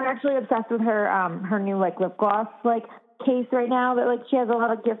 I'm actually obsessed with her new like lip gloss like case right now. That like she has a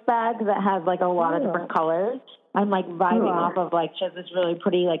lot of gift bags that has like a lot of different colors. I'm like vibing off of like she has this really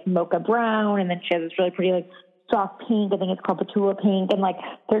pretty like mocha brown, and then she has this really pretty like soft pink. I think it's called Petula pink, and like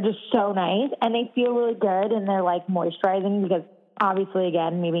they're just so nice, and they feel really good, and they're like moisturizing because obviously,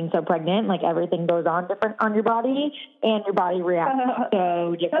 again, me being so pregnant, like everything goes on different on your body, and your body reacts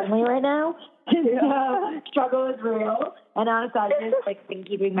so differently right now. So struggle is real, and Anastasia's like been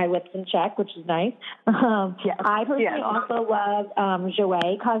keeping my lips in check, which is nice. I personally also love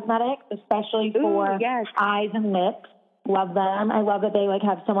Jouer Cosmetics, especially for eyes and lips. Love them. I love that they like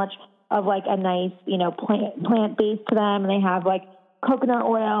have so much of like a nice, you know, plant base to them, and they have like coconut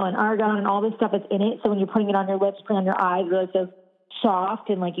oil and argan and all this stuff that's in it. So when you're putting it on your lips, putting it on your eyes, it really feels soft,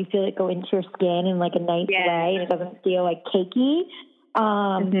 and like you feel it go into your skin in like a nice way, and it doesn't feel like cakey.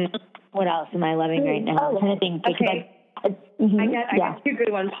 What else am I loving right now? I'm trying to think. Okay. I got two good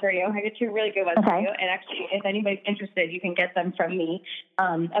ones for you. I got two really good ones for you. And actually, if anybody's interested, you can get them from me.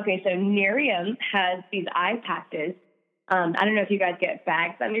 Okay, so Nerium has these eye patches. I don't know if you guys get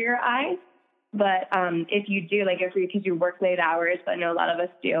bags under your eyes, but if you do, like because you work late hours, I know a lot of us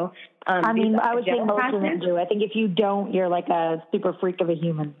do. I mean, I would say most women do. I think if you don't, you're like a super freak of a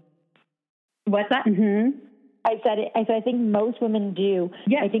human. What's that? I said I think most women do.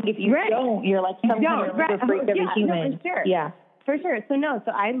 I think if you don't, you're like some kind of super freak of a human. No, for sure. Yeah. For sure. So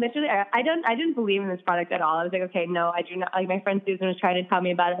I literally, I didn't believe in this product at all. I was like, okay, no, I do not. Like my friend Susan was trying to tell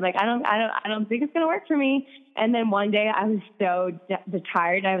me about it. I'm like, I don't think it's going to work for me. And then one day I was so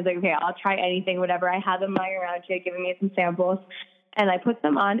tired. I was like, okay, I'll try anything, whatever. I had them lying around here, giving me some samples, and I put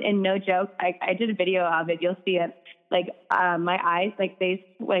them on, and no joke, I did a video of it. You'll see it. Like my eyes, like they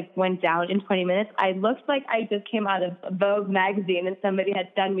like went down in 20 minutes. I looked like I just came out of Vogue magazine and somebody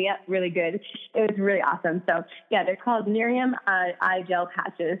had done me up really good. It was really awesome. So yeah, they're called Nerium eye gel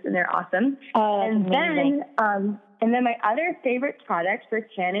patches, and they're awesome. And then my other favorite product for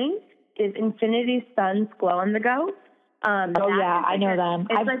tanning is Infinity Sun's Glow on the Go. I know them.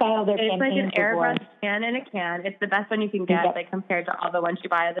 I've styled their campaigns. It's like an before. airbrush can in a can. It's the best one you can get, like compared to all the ones you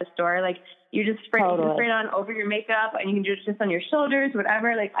buy at the store. Like you just spray it on over your makeup, and you can do it just on your shoulders,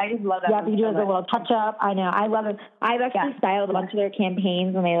 whatever. Like I just love that. Yeah, you do it as a little touch up. I know, I love it. I've actually styled a bunch of their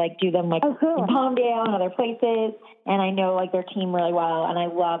campaigns, and they like do them like in Palmdale and other places. And I know like their team really well, and I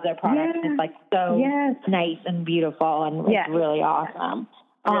love their products. It's like so nice and beautiful, and it's really awesome.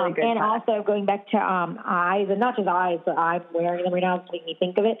 Really good and product. Also going back to eyes, and not just eyes, but I'm wearing them right now. It's making me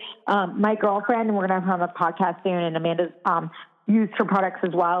think of it. My girlfriend, and we're gonna have her on the podcast soon, and Amanda's used her products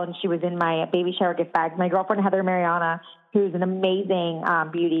as well, and she was in my baby shower gift bag. My girlfriend Heather Mariana, who's an amazing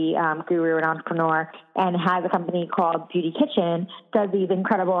beauty guru and entrepreneur, and has a company called Beauty Kitchen, does these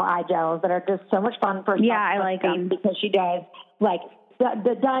incredible eye gels that are just so much fun for I like them because she does like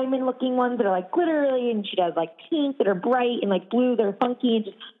the diamond looking ones that are like glittery, and she does like pink that are bright and like blue that are funky, and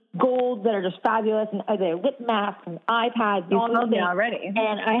just golds that are just fabulous, and they're lip masks and iPads. All those already.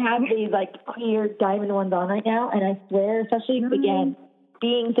 And I have these like clear diamond ones on right now, and I swear, especially again,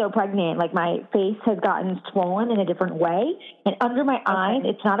 being so pregnant, like my face has gotten swollen in a different way, and under my eyes,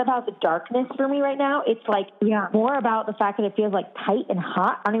 it's not about the darkness for me right now. It's like more about the fact that it feels like tight and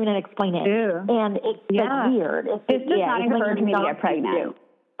hot. I don't even know how to explain it. And it's like weird. This does not encourage me to get pregnant.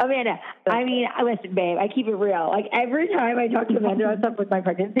 Amanda, I mean, listen, babe, I keep it real. Like every time I talk to Amanda about stuff with my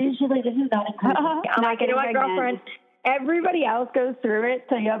pregnancy, she's like, "This is not encouraging." I'm like, "You know what, girlfriend? Everybody else goes through it,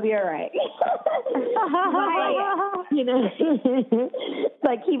 so you'll be all right." You know,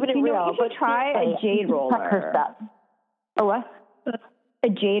 like keeping it real. But try a jade roller. A what? A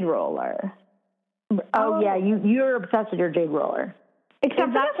jade roller. Oh yeah, you're obsessed with your jade roller.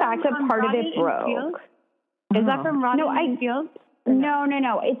 Except for the fact that part of it broke. Is that from Rodney Fields? No.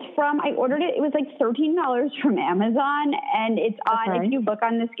 It's from, I ordered it. It was like $13 from Amazon, and it's on, if you look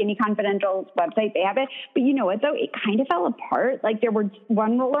on the Skinny Confidential's website, they have it. But you know what, though? It kind of fell apart. Like there was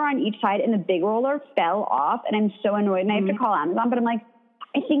one roller on each side, and the big roller fell off, and I'm so annoyed, and I have to call Amazon. But I'm like,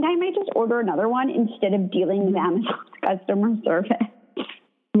 I think I might just order another one instead of dealing with Amazon's customer service.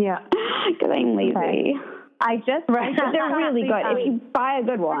 Yeah. Because I'm lazy. Okay. They're really good. If you buy a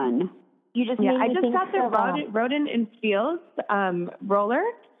good one. You just I just got the Rodin and Fields roller.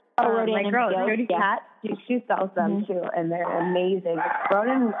 Rodin my and girl, Fields, Jody Cat, she sells them too, and they're amazing.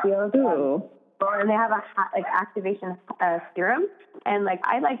 Rodin and Fields, and they have a activation serum, and like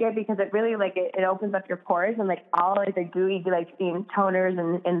I like it because it really it opens up your pores, and like all like the gooey steam toners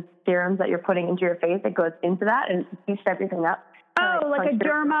and serums that you're putting into your face, it goes into that and beefs everything up. Oh, like a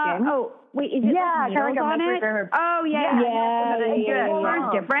derma. Oh, wait, is it kind of like a microderma? Oh, yeah.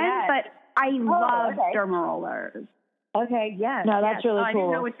 It's different, but I love derma rollers. Okay, yes. No, that's really cool. I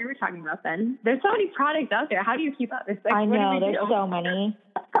didn't know what you were talking about then. There's so many products out there. How do you keep up? It's like, I know, there's so many.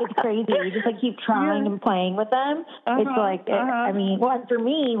 It's crazy. You just keep trying and playing with them. It's like, I mean, and for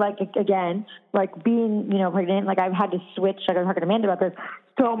me, again, being, pregnant, I've had to switch, I was talking to Amanda about this,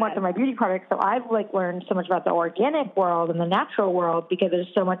 so much of my beauty products. So I've learned so much about the organic world and the natural world because there's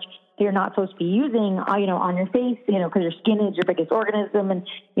so much that you're not supposed to be using, on your face, because your skin is your biggest organism, and,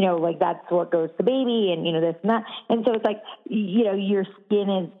 that's what goes to baby, and, this and that. And so it's your skin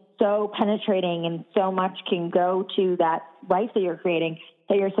is so penetrating, and so much can go to that life that you're creating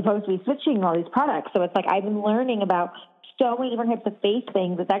that you're supposed to be switching all these products. So it's I've been learning about so many different types of face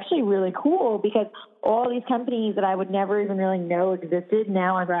things. It's actually really cool because all these companies that I would never even really know existed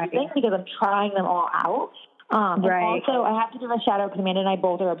now are using because I'm trying them all out. And also, I have to give a shout out because Amanda and I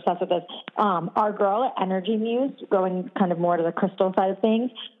both are obsessed with this. Our girl at Energy Muse, going kind of more to the crystal side of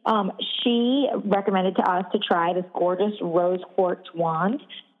things, she recommended to us to try this gorgeous rose quartz wand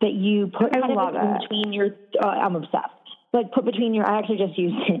that you put between your. I'm obsessed. Put between your. I actually just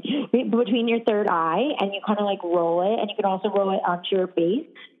used it between your third eye, and you kind of roll it, and you can also roll it onto your face,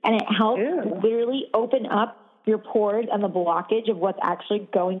 and it helps literally open up your pores and the blockage of what's actually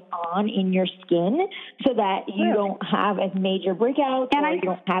going on in your skin so that you don't have as major breakouts and you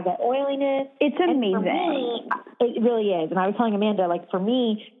don't have that oiliness. It's amazing. For me, it really is. And I was telling Amanda, for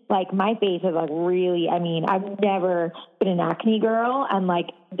me, my face is really, I've never been an acne girl, and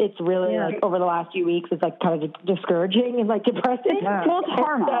it's really over the last few weeks, it's kind of discouraging and depressing. Well, it's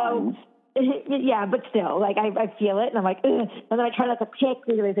hormones. Yeah, but still, I feel it, and I'm ugh. And then I try not to pick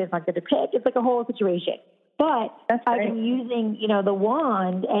because they say it's not good to pick. It's a whole situation. But I've been using, the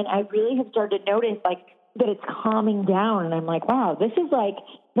wand, and I really have started to notice, that it's calming down. And I'm wow, this is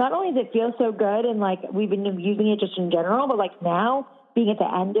not only does it feel so good, and we've been using it just in general, but now being at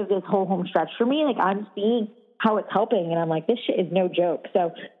the end of this whole home stretch for me, I'm seeing how it's helping. And I'm like, this shit is no joke.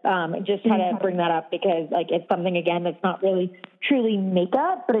 So just try to bring that up because like it's something, again, that's not really truly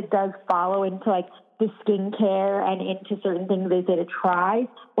makeup, but it does follow into like the skincare and into certain things they say to try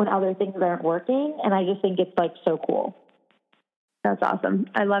when other things aren't working. And I just think it's like so cool. That's awesome.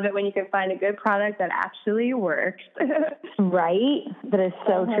 I love it when you can find a good product that actually works. Right? That is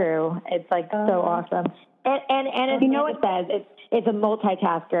so true. It's like so awesome. And as you know, it says it's a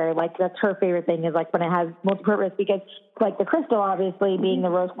multitasker. Like that's her favorite thing is like when it has multi-purpose because like the crystal, obviously being the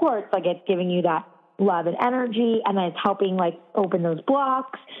rose quartz, like it's giving you that love and energy, and then it's helping like open those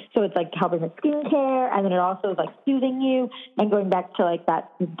blocks. So it's like helping with skincare, and then it also is like soothing you and going back to like that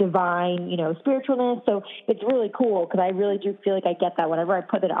divine, you know, spiritualness. So it's really cool because I really do feel like I get that whenever I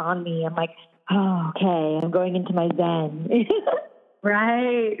put it on me. I'm like, oh, okay, I'm going into my zen.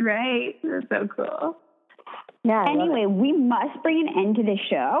 Right. That's so cool. Yeah. Anyway, we must bring an end to the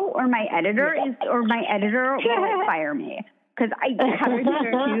show, or my editor will fire me. Because I have to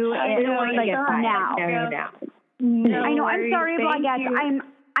do it like now. No, I know. I'm sorry, Bloggette.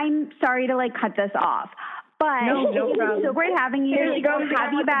 I'm sorry to like cut this off, but no problem. So great having you. There you go.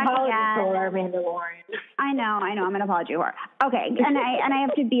 Have you back again. Mandalorian. I know. I'm an apology whore. Okay, and I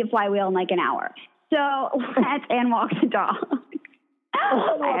have to be a flywheel in like an hour. So let's and walk the dog.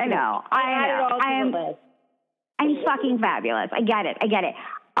 I know. I'm fucking fabulous. I get it.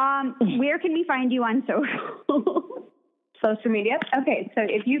 Where can we find you on social media? Okay, so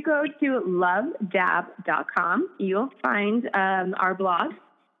if you go to lovedab.com, you'll find our blog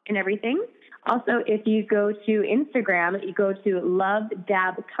and everything. Also, if you go to Instagram, you go to Love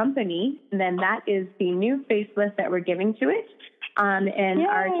Dab Company, and then that is the new facelift that we're giving to it. And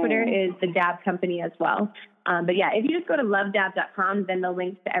our Twitter is the Dab Company as well. But yeah, if you just go to lovedab.com, then the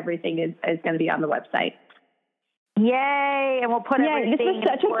link to everything is going to be on the website. Yay! And we'll put everything. This was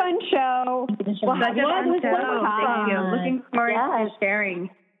such a fun show. Thank you. Looking forward to sharing.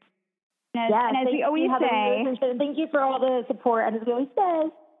 And as we always say, thank you for all the support. And as we always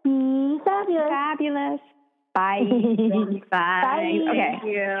say, be fabulous. Fabulous. Bye. Bye. Okay. Thank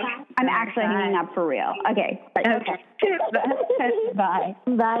you. I'm actually hanging up for real. Okay. Bye. Okay. Bye.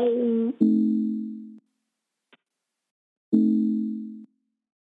 Bye.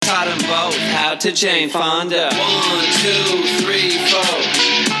 Taught them both how to Jane Fonda. 1, 2, 3, 4.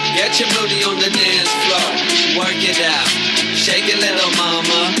 Get your booty on the dance floor. Work it out. Shake it, little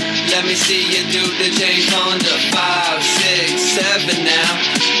mama. Let me see you do the Jane Fonda. 5, 6, 7 now.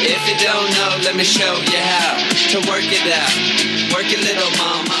 If you don't know, let me show you how to work it out. Work it, little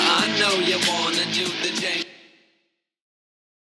mama.